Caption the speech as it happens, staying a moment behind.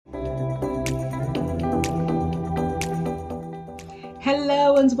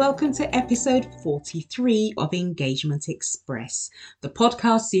and welcome to episode 43 of Engagement Express, the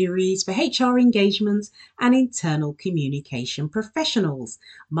podcast series for HR engagement and internal communication professionals.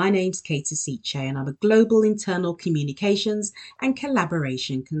 My name's Katie Seche and I'm a global internal communications and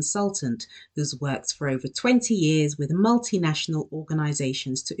collaboration consultant who's worked for over 20 years with multinational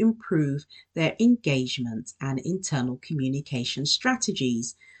organizations to improve their engagement and internal communication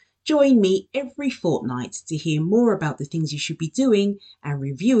strategies. Join me every fortnight to hear more about the things you should be doing and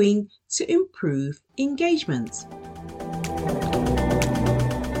reviewing to improve engagement.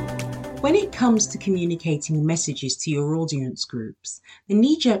 When it comes to communicating messages to your audience groups, the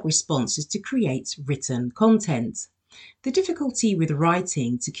knee-jerk response is to create written content. The difficulty with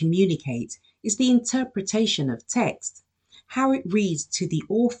writing to communicate is the interpretation of text. How it reads to the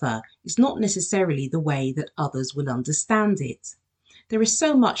author is not necessarily the way that others will understand it. There is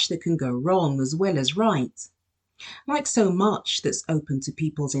so much that can go wrong as well as right. Like so much that's open to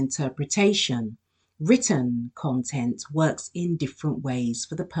people's interpretation, written content works in different ways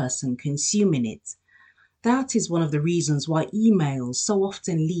for the person consuming it. That is one of the reasons why emails so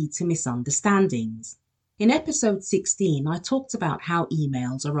often lead to misunderstandings. In episode 16, I talked about how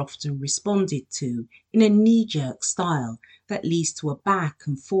emails are often responded to in a knee-jerk style that leads to a back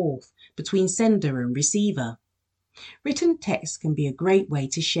and forth between sender and receiver. Written text can be a great way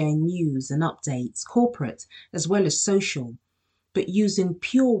to share news and updates, corporate as well as social, but using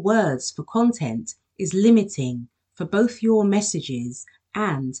pure words for content is limiting for both your messages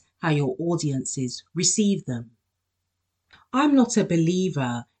and how your audiences receive them. I'm not a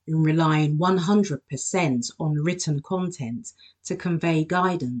believer in relying 100% on written content to convey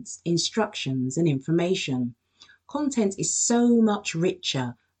guidance, instructions, and information. Content is so much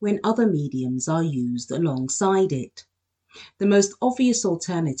richer when other mediums are used alongside it. The most obvious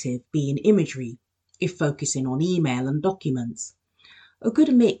alternative being imagery, if focusing on email and documents. A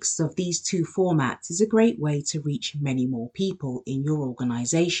good mix of these two formats is a great way to reach many more people in your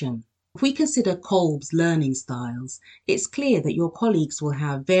organisation. If we consider Kolb's learning styles, it's clear that your colleagues will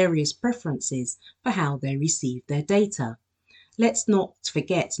have various preferences for how they receive their data. Let's not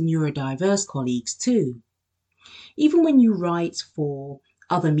forget neurodiverse colleagues too. Even when you write for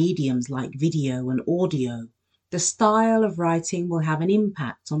other mediums like video and audio, the style of writing will have an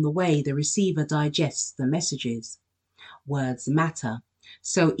impact on the way the receiver digests the messages. Words matter,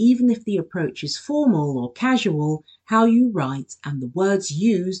 so even if the approach is formal or casual, how you write and the words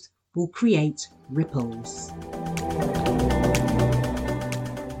used will create ripples.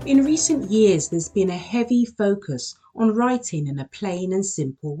 In recent years, there's been a heavy focus on writing in a plain and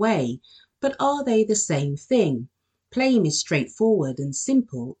simple way, but are they the same thing? Plain is straightforward and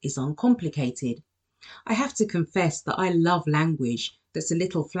simple is uncomplicated. I have to confess that I love language that's a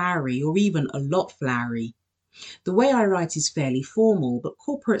little flowery or even a lot flowery. The way I write is fairly formal, but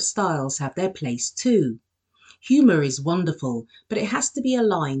corporate styles have their place too. Humour is wonderful, but it has to be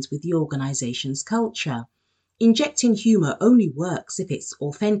aligned with the organisation's culture. Injecting humour only works if it's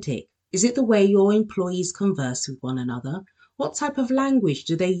authentic. Is it the way your employees converse with one another? What type of language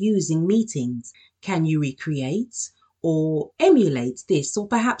do they use in meetings? Can you recreate or emulate this, or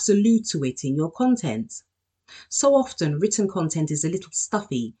perhaps allude to it in your content? So often written content is a little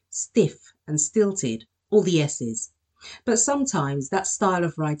stuffy, stiff and stilted, all the S's. But sometimes that style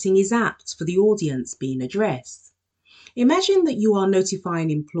of writing is apt for the audience being addressed. Imagine that you are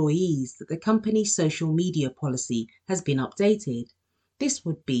notifying employees that the company's social media policy has been updated. This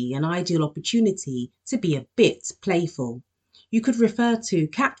would be an ideal opportunity to be a bit playful. You could refer to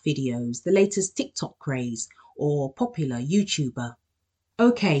cat videos, the latest TikTok craze, or popular YouTuber.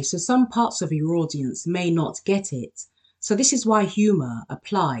 Okay, so some parts of your audience may not get it. So this is why humour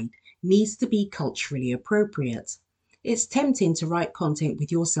applied needs to be culturally appropriate. It's tempting to write content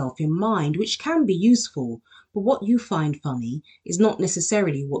with yourself in mind, which can be useful, but what you find funny is not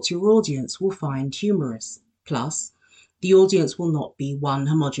necessarily what your audience will find humorous. Plus, the audience will not be one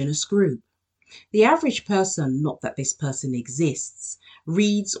homogeneous group. The average person, not that this person exists,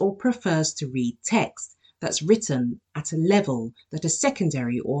 reads or prefers to read text that's written at a level that a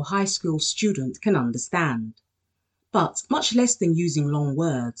secondary or high school student can understand. But much less than using long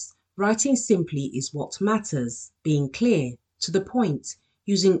words, writing simply is what matters, being clear, to the point,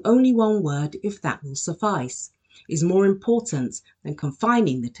 using only one word if that will suffice, is more important than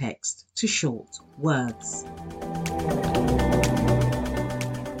confining the text to short words.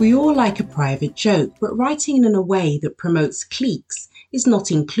 We all like a private joke, but writing in a way that promotes cliques is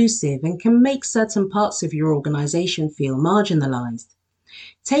not inclusive and can make certain parts of your organisation feel marginalised.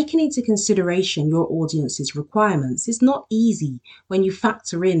 Taking into consideration your audience's requirements is not easy when you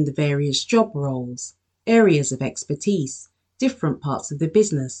factor in the various job roles, areas of expertise, different parts of the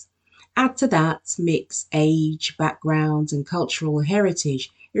business. Add to that mix age, background, and cultural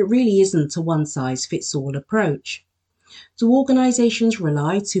heritage. It really isn't a one-size-fits-all approach. Do organizations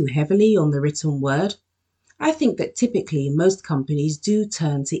rely too heavily on the written word? I think that typically most companies do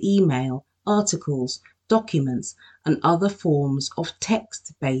turn to email, articles, documents, and other forms of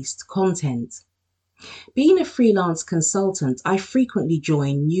text-based content. Being a freelance consultant, I frequently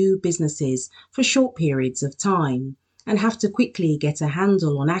join new businesses for short periods of time and have to quickly get a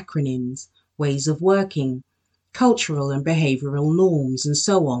handle on acronyms, ways of working, cultural and behavioral norms, and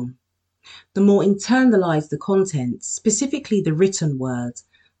so on. The more internalized the content, specifically the written word,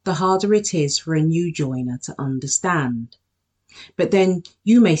 the harder it is for a new joiner to understand. But then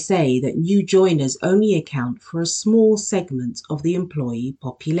you may say that new joiners only account for a small segment of the employee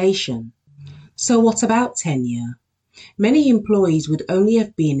population. So what about tenure? Many employees would only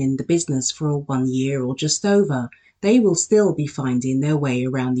have been in the business for 1 year or just over. They will still be finding their way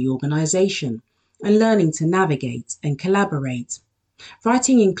around the organization and learning to navigate and collaborate.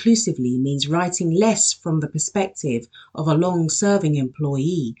 Writing inclusively means writing less from the perspective of a long-serving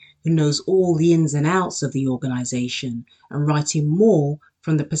employee who knows all the ins and outs of the organization and writing more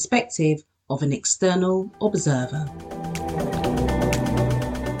from the perspective of an external observer.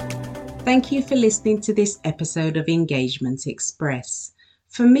 Thank you for listening to this episode of Engagement Express.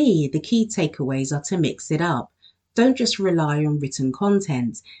 For me, the key takeaways are to mix it up. Don't just rely on written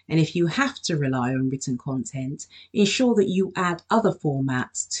content, and if you have to rely on written content, ensure that you add other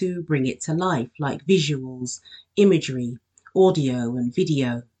formats to bring it to life, like visuals, imagery, audio, and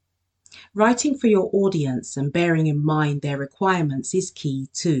video. Writing for your audience and bearing in mind their requirements is key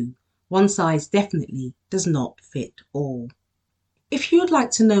too. One size definitely does not fit all. If you'd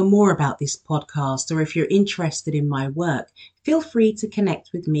like to know more about this podcast, or if you're interested in my work, feel free to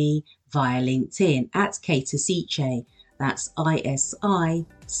connect with me via LinkedIn at Kei2Siche, that's ISICHEI,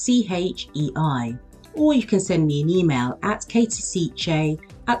 or you can send me an email at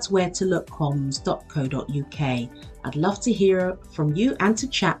kei2siche@wheretolookcomms.co.uk. I'd love to hear from you and to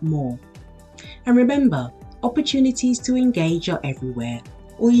chat more. And remember, opportunities to engage are everywhere.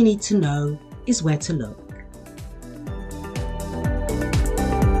 All you need to know is where to look.